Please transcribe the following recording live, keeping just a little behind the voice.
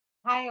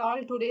Hi all,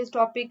 today's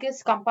topic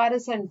is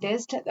comparison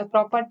test. The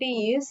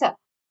property is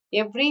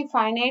every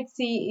finite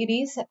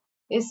series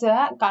is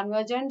a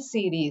convergent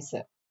series.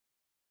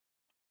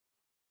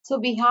 So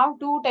we have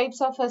two types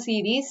of a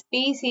series,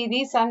 P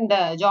series and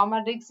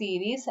geometric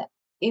series.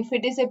 If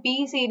it is a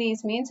P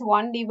series means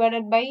 1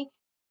 divided by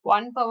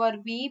 1 power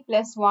P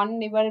plus 1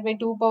 divided by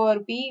 2 power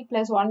P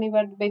plus 1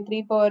 divided by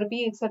 3 power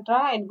P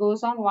etc. It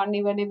goes on 1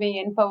 divided by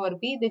n power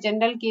P. The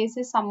general case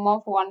is sum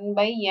of 1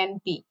 by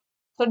np.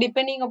 So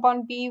depending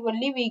upon P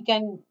only we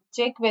can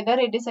check whether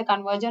it is a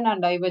convergent or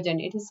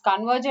divergent. It is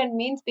convergent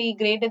means P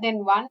greater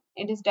than 1.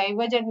 It is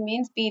divergent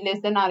means P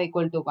less than or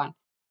equal to 1.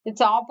 Its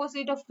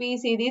opposite of P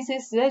series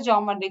is the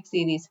geometric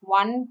series.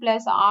 1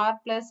 plus r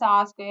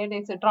squared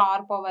etc.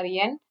 r power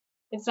n.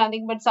 It's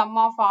nothing but sum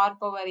of r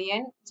power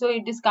n. So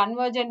it is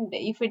convergent.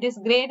 If it is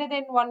greater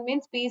than 1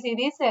 means P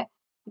series, it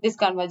is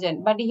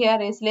convergent. But here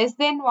is less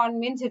than 1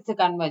 means it's a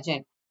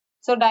convergent.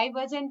 So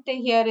divergent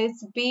here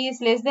is P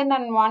is less than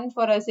 1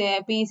 for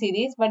a P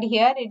series. But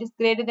here it is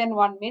greater than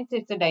 1 means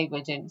it's a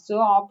divergent. So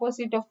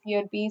opposite of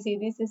your P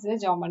series is the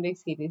geometric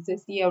series.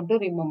 This you have to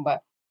remember.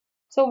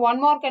 So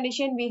one more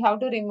condition we have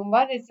to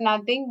remember, it's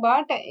nothing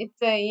but it's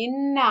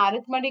in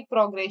arithmetic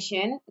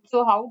progression.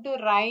 So how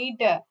to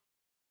write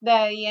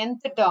the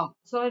nth term?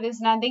 So it is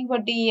nothing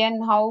but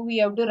Tn, how we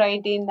have to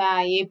write in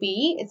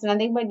APE. It's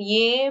nothing but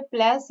A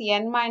plus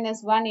n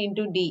minus 1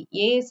 into D.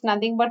 A is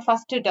nothing but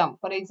first term.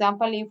 For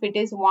example, if it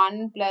is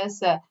 1 plus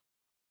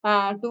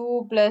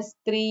 2 plus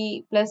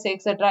 3 plus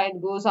etc.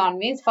 it goes on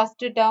means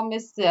first term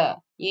is A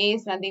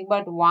is nothing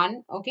but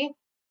 1. Okay.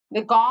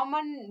 The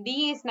common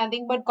D is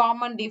nothing but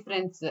common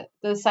difference.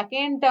 The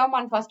second term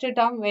and first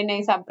term, when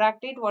I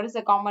subtract it, what is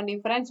the common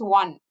difference?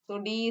 1. So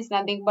D is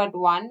nothing but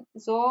 1.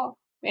 So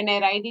when I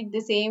write it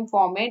the same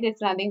format,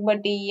 it's nothing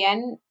but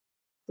Tn.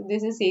 So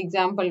this is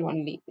example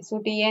only. So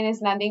Tn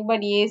is nothing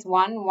but A is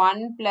 1.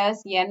 1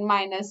 plus n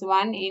minus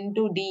 1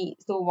 into D.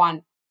 So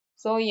 1.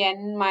 So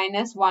n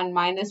minus 1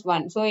 minus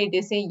 1. So it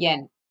is a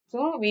n.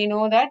 So we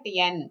know that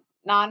n.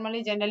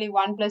 Normally, generally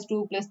 1 plus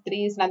 2 plus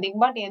 3 is nothing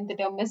but nth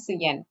term is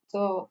n.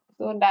 So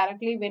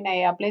directly when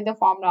I apply the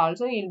formula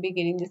also, you'll be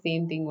getting the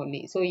same thing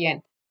only. So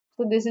n.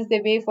 So this is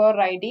the way for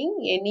writing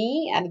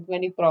any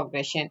arithmetic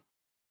progression.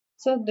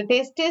 So the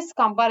test is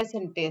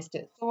comparison test.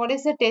 So what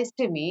is the test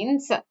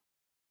means?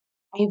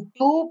 If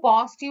two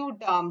positive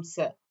terms,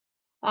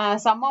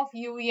 sum of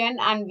un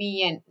and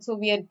vn. So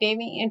we are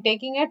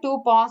taking a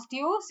two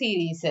positive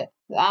series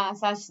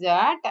such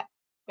that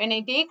when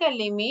I take a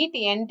limit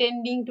n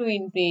tending to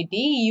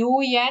infinity,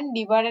 un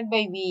divided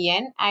by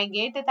vn, I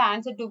get the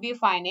answer to be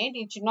finite.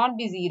 It should not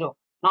be 0,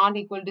 not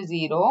equal to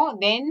 0.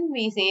 Then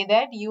we say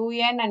that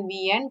un and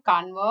vn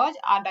converge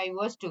or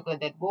diverge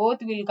together.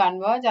 Both will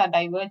converge or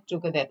diverge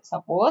together.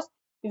 Suppose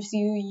if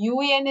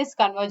un is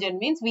convergent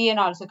means vn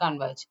also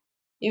converge.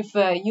 If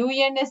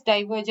un is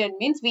divergent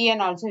means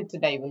vn also it's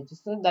divergent.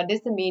 So that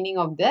is the meaning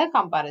of the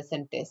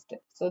comparison test.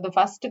 So the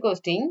first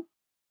question,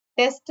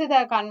 test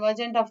the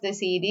convergence of the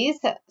series.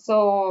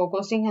 So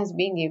question has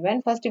been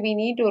given. First we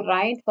need to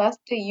write first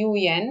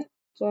un.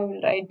 So I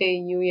will write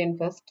un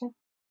first.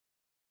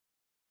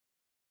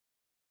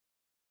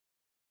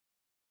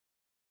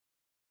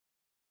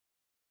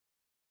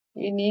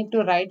 You need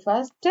to write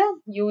first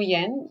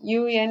un.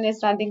 Un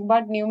is nothing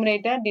but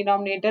numerator,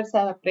 denominator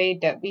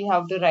separate. We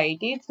have to write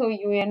it. So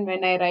un,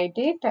 when I write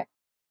it,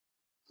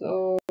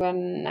 so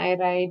when I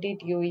write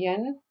it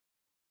un,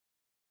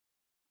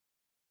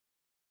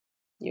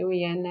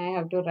 I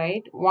have to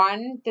write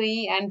 1,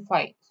 3 and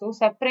 5. So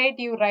separate,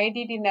 you write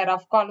it in a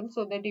rough column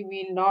so that you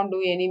will not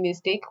do any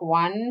mistake.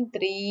 1,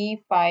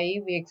 3,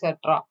 5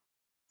 etc.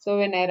 So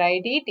when I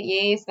write it,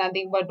 A is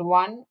nothing but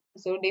 1.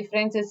 So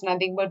difference is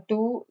nothing but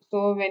 2.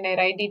 So when I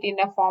write it in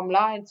a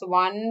formula, it's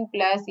 1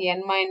 plus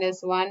n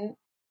minus 1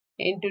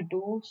 into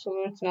 2. So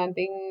it's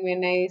nothing,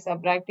 when I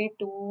subtract it,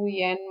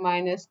 2n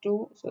minus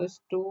 2. So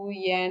it's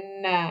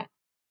 2n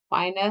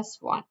minus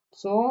 1.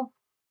 So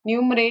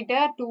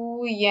numerator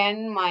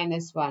 2n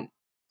minus 1.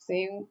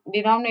 Same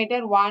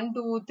denominator 1,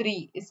 2,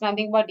 3. It's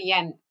nothing but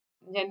n.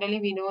 Generally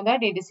we know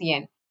that it is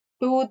n.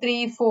 2,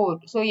 3, 4.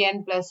 So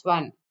n plus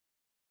 1.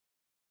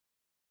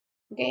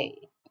 Okay.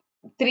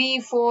 3,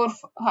 4,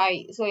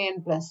 5. So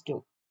n plus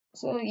 2.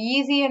 So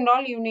easy and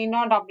all, you need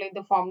not apply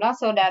the formula.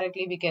 So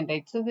directly we can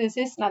write. So this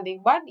is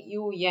nothing but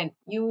un.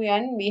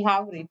 Un we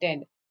have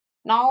written.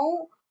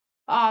 Now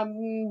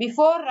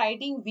before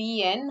writing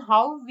Vn,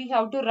 how we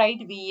have to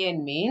write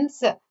Vn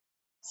means,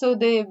 so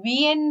the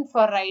Vn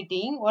for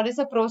writing, what is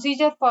the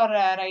procedure for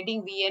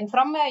writing Vn?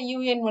 From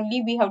Un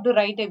only we have to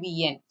write a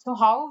Vn. So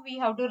how we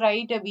have to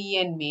write a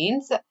Vn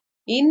means,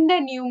 in the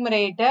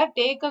numerator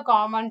take a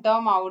common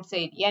term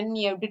outside. N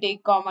you have to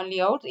take commonly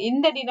out.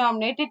 In the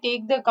denominator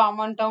take the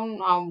common term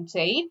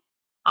outside.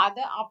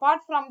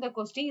 Apart from the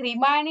question,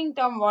 remaining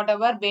term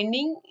whatever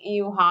pending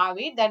you have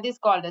it, that is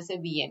called as a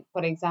Vn.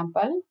 For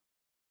example,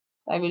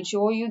 I will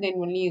show you, then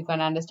only you can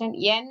understand.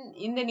 N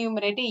in the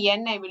numerator,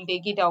 n I will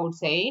take it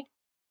outside.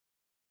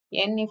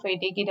 N if I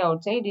take it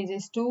outside, this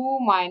is 2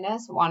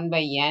 minus 1 by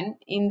n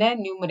in the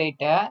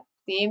numerator.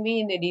 same way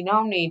in the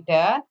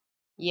denominator,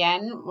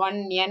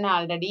 one n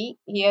already,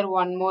 here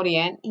one more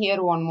n,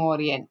 here one more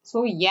n.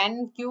 So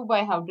n cube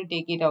I have to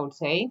take it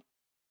outside.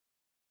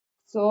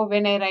 So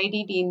when I write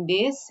it in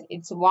this,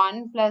 it's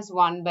 1 plus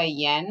 1 by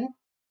n.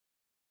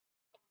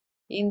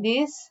 In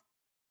this,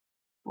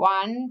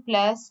 1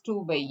 plus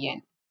 2 by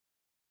n.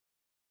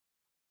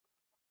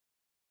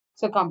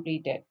 So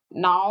completed.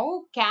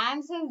 Now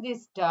cancel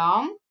this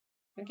term.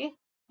 Okay.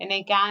 When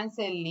I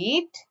cancel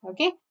it,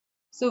 okay.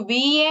 So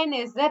Vn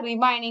is the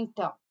remaining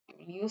term. I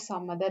will use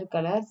some other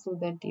color so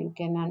that you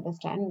can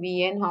understand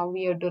Vn how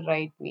we have to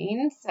write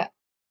means.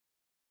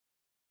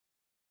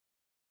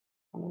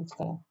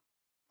 So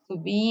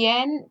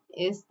Vn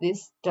is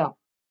this term.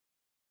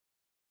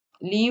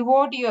 Leave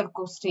out your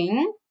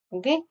question.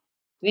 Okay.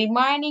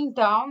 Remaining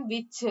term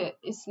which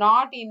is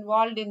not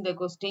involved in the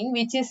question,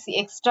 which is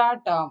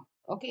extra term.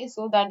 Okay.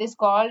 So that is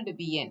called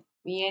Vn.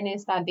 Vn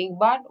is nothing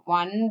but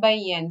 1 by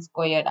n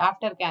squared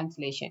after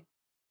cancellation.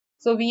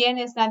 So Vn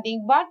is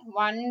nothing but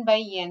 1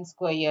 by n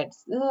squared.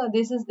 So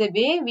this is the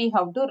way we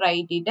have to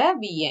write it a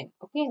Vn.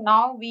 Okay.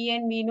 Now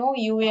Vn we know,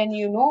 Un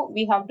you know.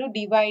 We have to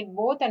divide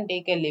both and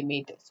take a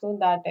limit. So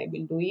that I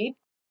will do it.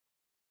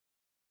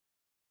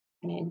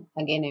 And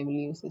again I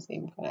will use the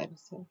same color.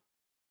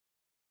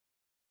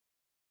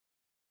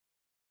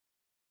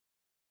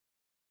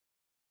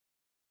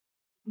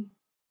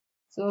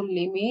 So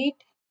limit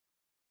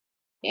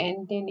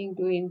n tending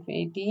to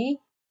infinity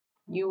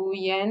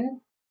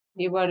un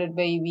divided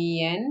by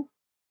vn.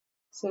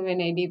 So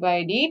when I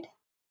divide it,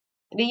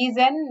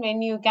 reason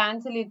when you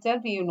cancel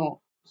itself you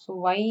know. So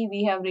why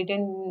we have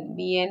written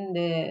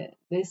vn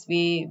this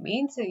way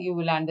means you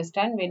will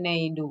understand when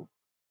I do.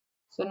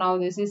 So now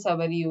this is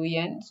our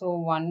un. So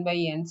 1 by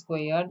n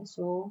squared.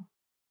 So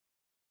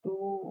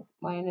 2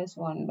 minus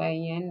 1 by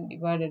n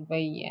divided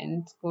by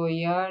n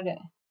squared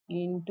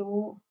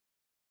into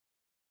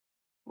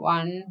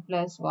 1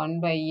 plus 1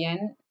 by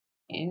n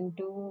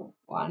into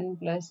 1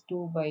 plus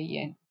 2 by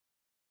n.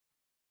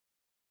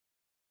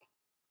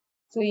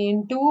 So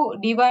into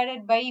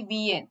divided by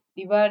Vn.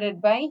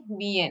 Divided by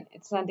Vn.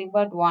 It's nothing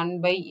but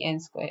 1 by n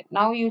squared.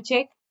 Now you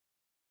check.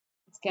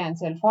 It's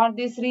cancelled. For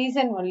this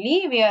reason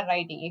only we are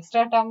writing.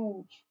 Extra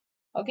term.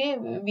 Okay.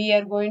 We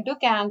are going to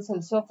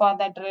cancel. So for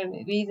that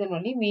reason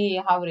only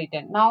we have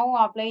written. Now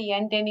apply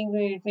n tending to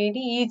infinity.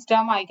 Each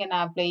term I can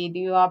apply it.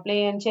 You apply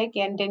and check.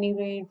 N tending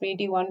to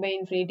infinity. 1 by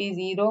infinity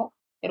 0.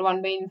 Here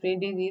 1 by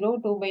infinity 0.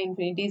 2 by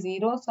infinity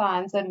 0. So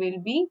answer will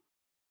be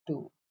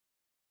 2.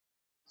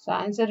 So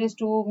answer is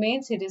 2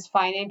 means it is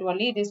finite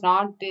only. It is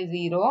not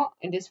 0.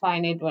 It is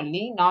finite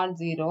only. Not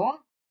 0.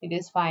 It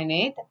is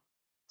finite.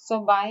 So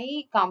by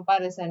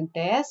comparison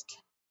test,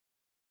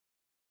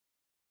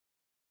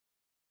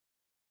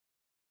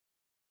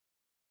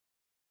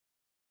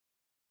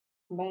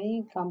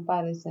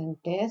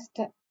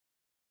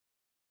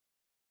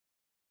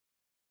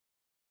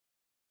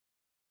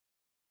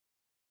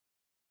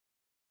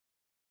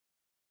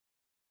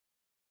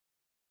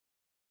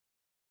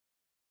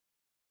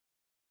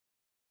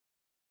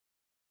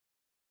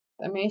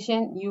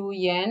 summation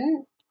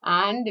un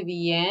and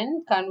vn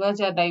converge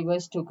or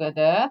diverge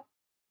together.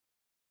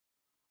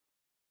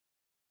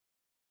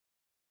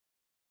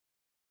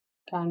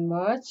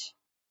 Converge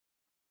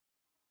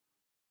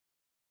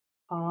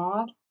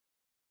or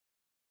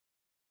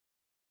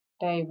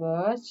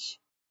diverge.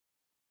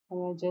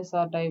 Converges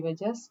or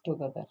diverges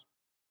together.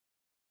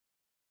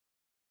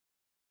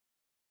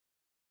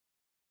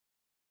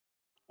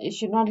 You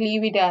should not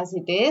leave it as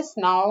it is.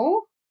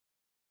 Now,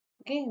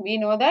 okay, we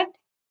know that,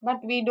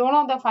 but we don't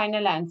know the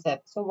final answer.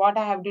 So what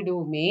I have to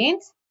do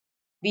means,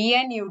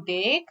 Vn you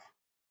take,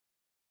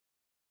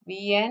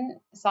 Vn,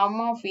 sum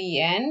of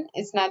Vn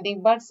is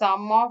nothing but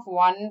sum of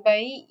 1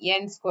 by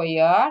n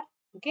squared.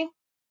 Okay.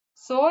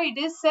 So it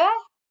is a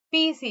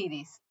P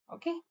series.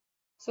 Okay.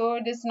 So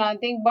it is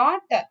nothing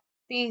but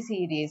P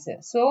series.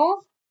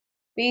 So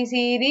P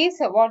series,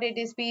 what it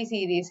is P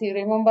series? You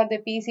remember the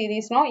P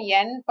series, no?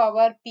 N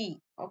power P.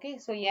 Okay.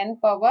 So n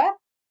power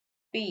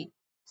P.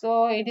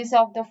 So it is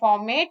of the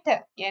format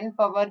n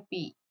power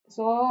P.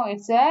 So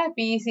it's a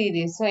P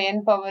series. So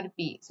n power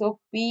P. So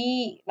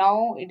P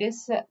now it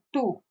is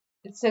 2.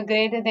 It's a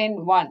greater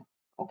than 1.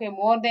 Okay,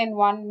 more than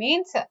 1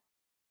 means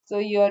so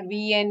your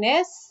Vn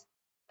is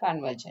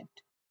convergent.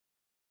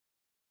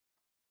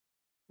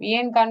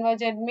 Vn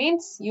convergent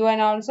means Un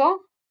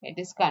also it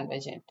is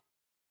convergent.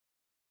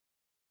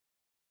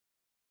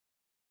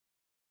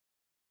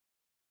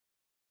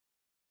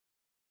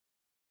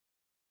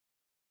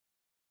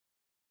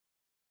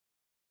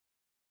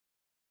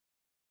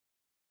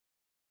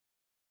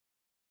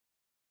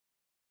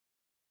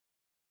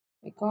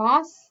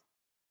 Because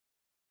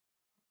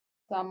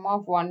sum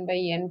of 1 by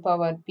n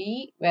power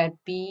P where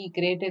P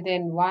greater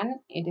than 1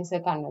 it is a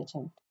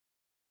convergent.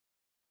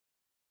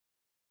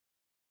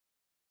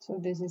 So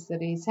this is the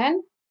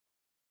reason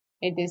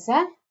it is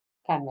a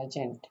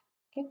convergent.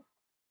 Okay.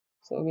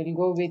 So we'll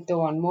go with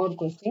one more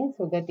question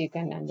so that you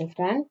can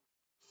understand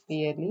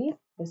clearly.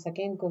 The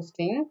second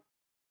question.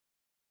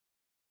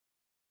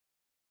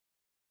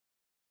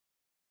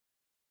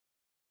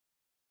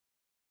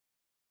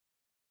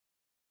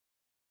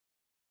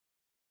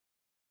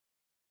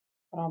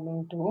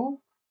 Problem 2.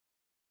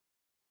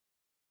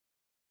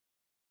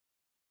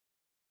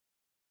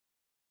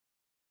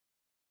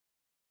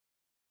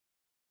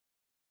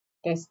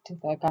 Test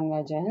the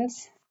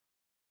convergence.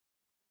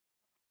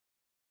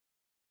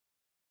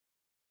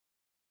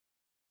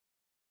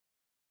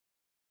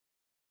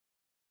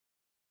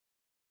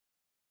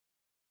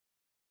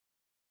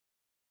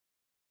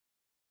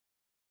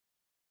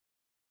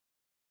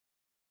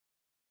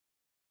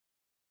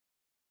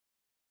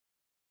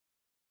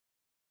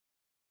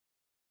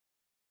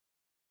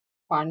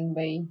 One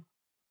by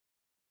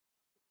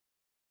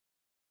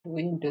 2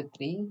 into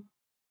 3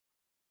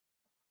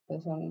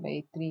 plus 1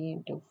 by 3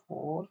 into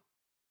 4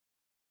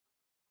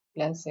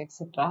 plus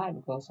etc.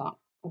 It goes on.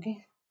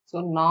 Okay.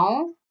 So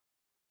now,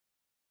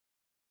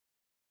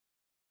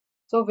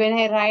 so when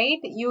I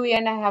write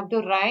un, I have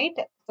to write.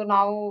 So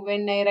now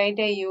when I write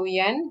a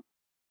un,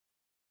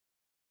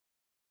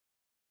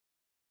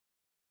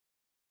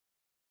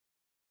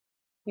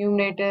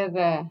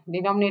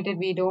 denominator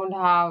we don't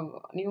have,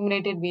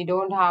 numerator we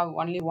don't have,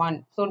 only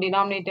 1. So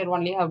denominator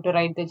only have to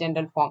write the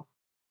general form.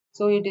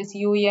 So it is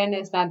un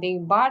is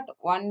nothing but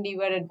 1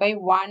 divided by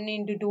 1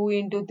 into 2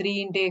 into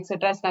 3 into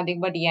etc. is nothing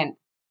but n.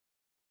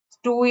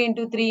 2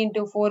 into 3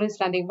 into 4 is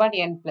nothing but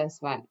n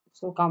plus 1.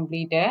 So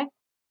completed.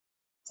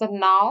 So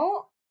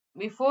now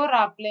before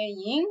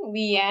applying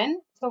Vn,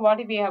 so what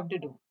we have to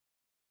do?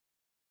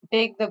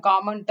 Take the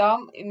common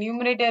term.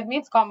 Numerator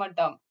means common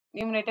term.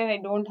 Numerator I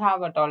don't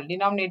have at all.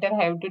 Denominator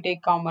I have to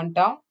take common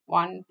term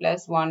 1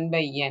 plus 1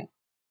 by n.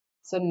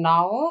 So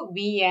now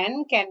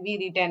Vn can be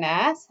written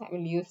as, I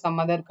will use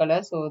some other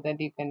color so that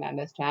you can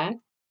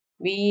understand.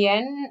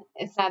 Vn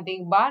is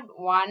nothing but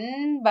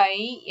 1 by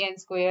n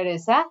squared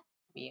is a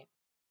Vn.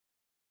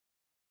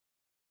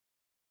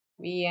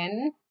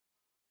 Vn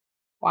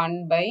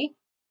 1 by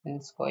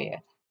n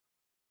square.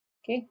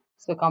 Okay,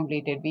 so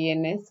completed.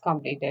 Vn is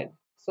completed.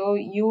 So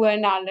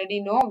un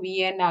already know,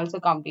 Vn also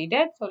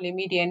completed. So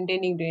limit n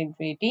tending to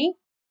infinity,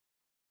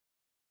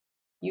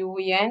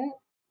 un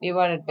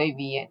divided by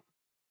Vn.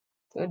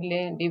 So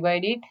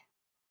divide it.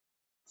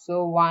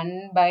 So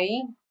 1 by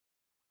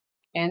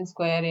n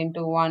square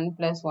into 1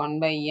 plus 1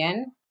 by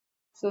n.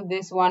 So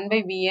this 1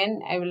 by Vn,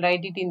 I will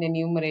write it in the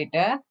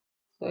numerator.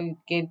 So it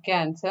get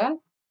cancelled.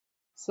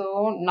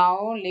 So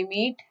now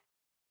limit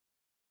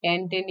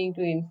n tending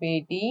to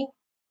infinity,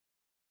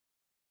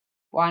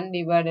 1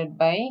 divided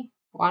by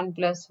 1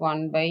 plus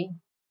 1 by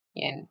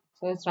n.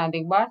 So it's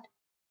nothing but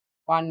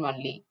 1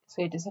 only.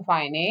 So it is a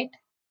finite.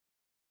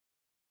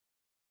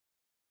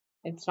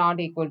 It's not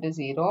equal to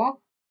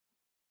 0.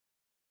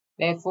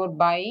 Therefore,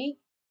 by,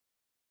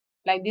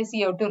 like this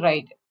you have to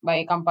write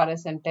by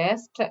comparison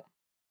test.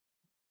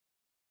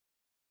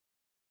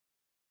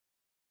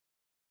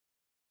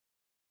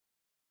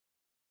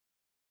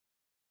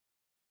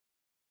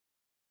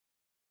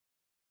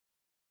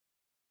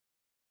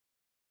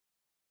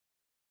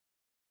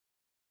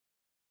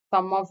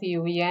 Sum of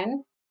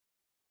un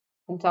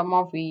and sum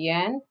of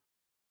en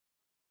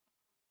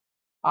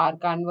are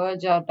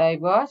converge or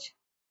diverge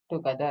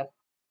together.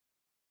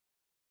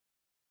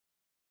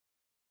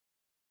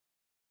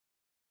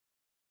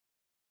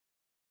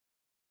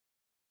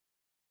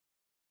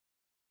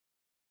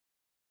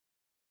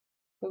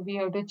 So we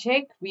have to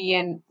check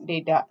Vn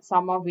data.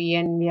 Sum of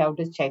Vn we have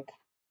to check.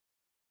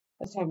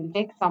 First I will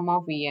take sum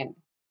of Vn.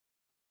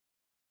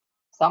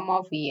 Sum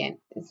of Vn.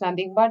 It's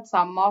nothing but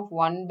sum of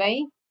 1 by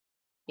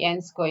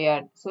n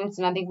squared. So it's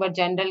nothing but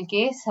general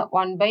case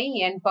 1 by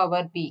n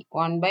power p.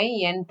 1 by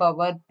n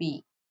power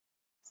p.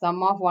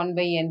 Sum of 1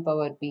 by n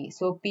power p.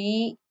 So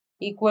p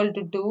equal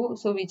to 2.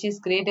 So which is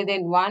greater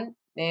than 1.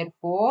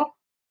 Therefore,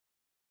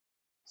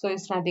 so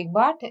it's nothing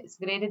but it's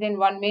greater than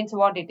 1 means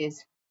what it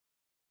is?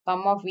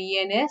 Sum of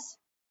Vn is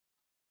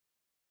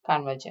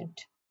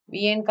convergent.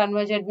 Vn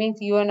convergent means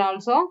un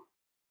also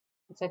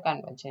it's a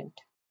convergent.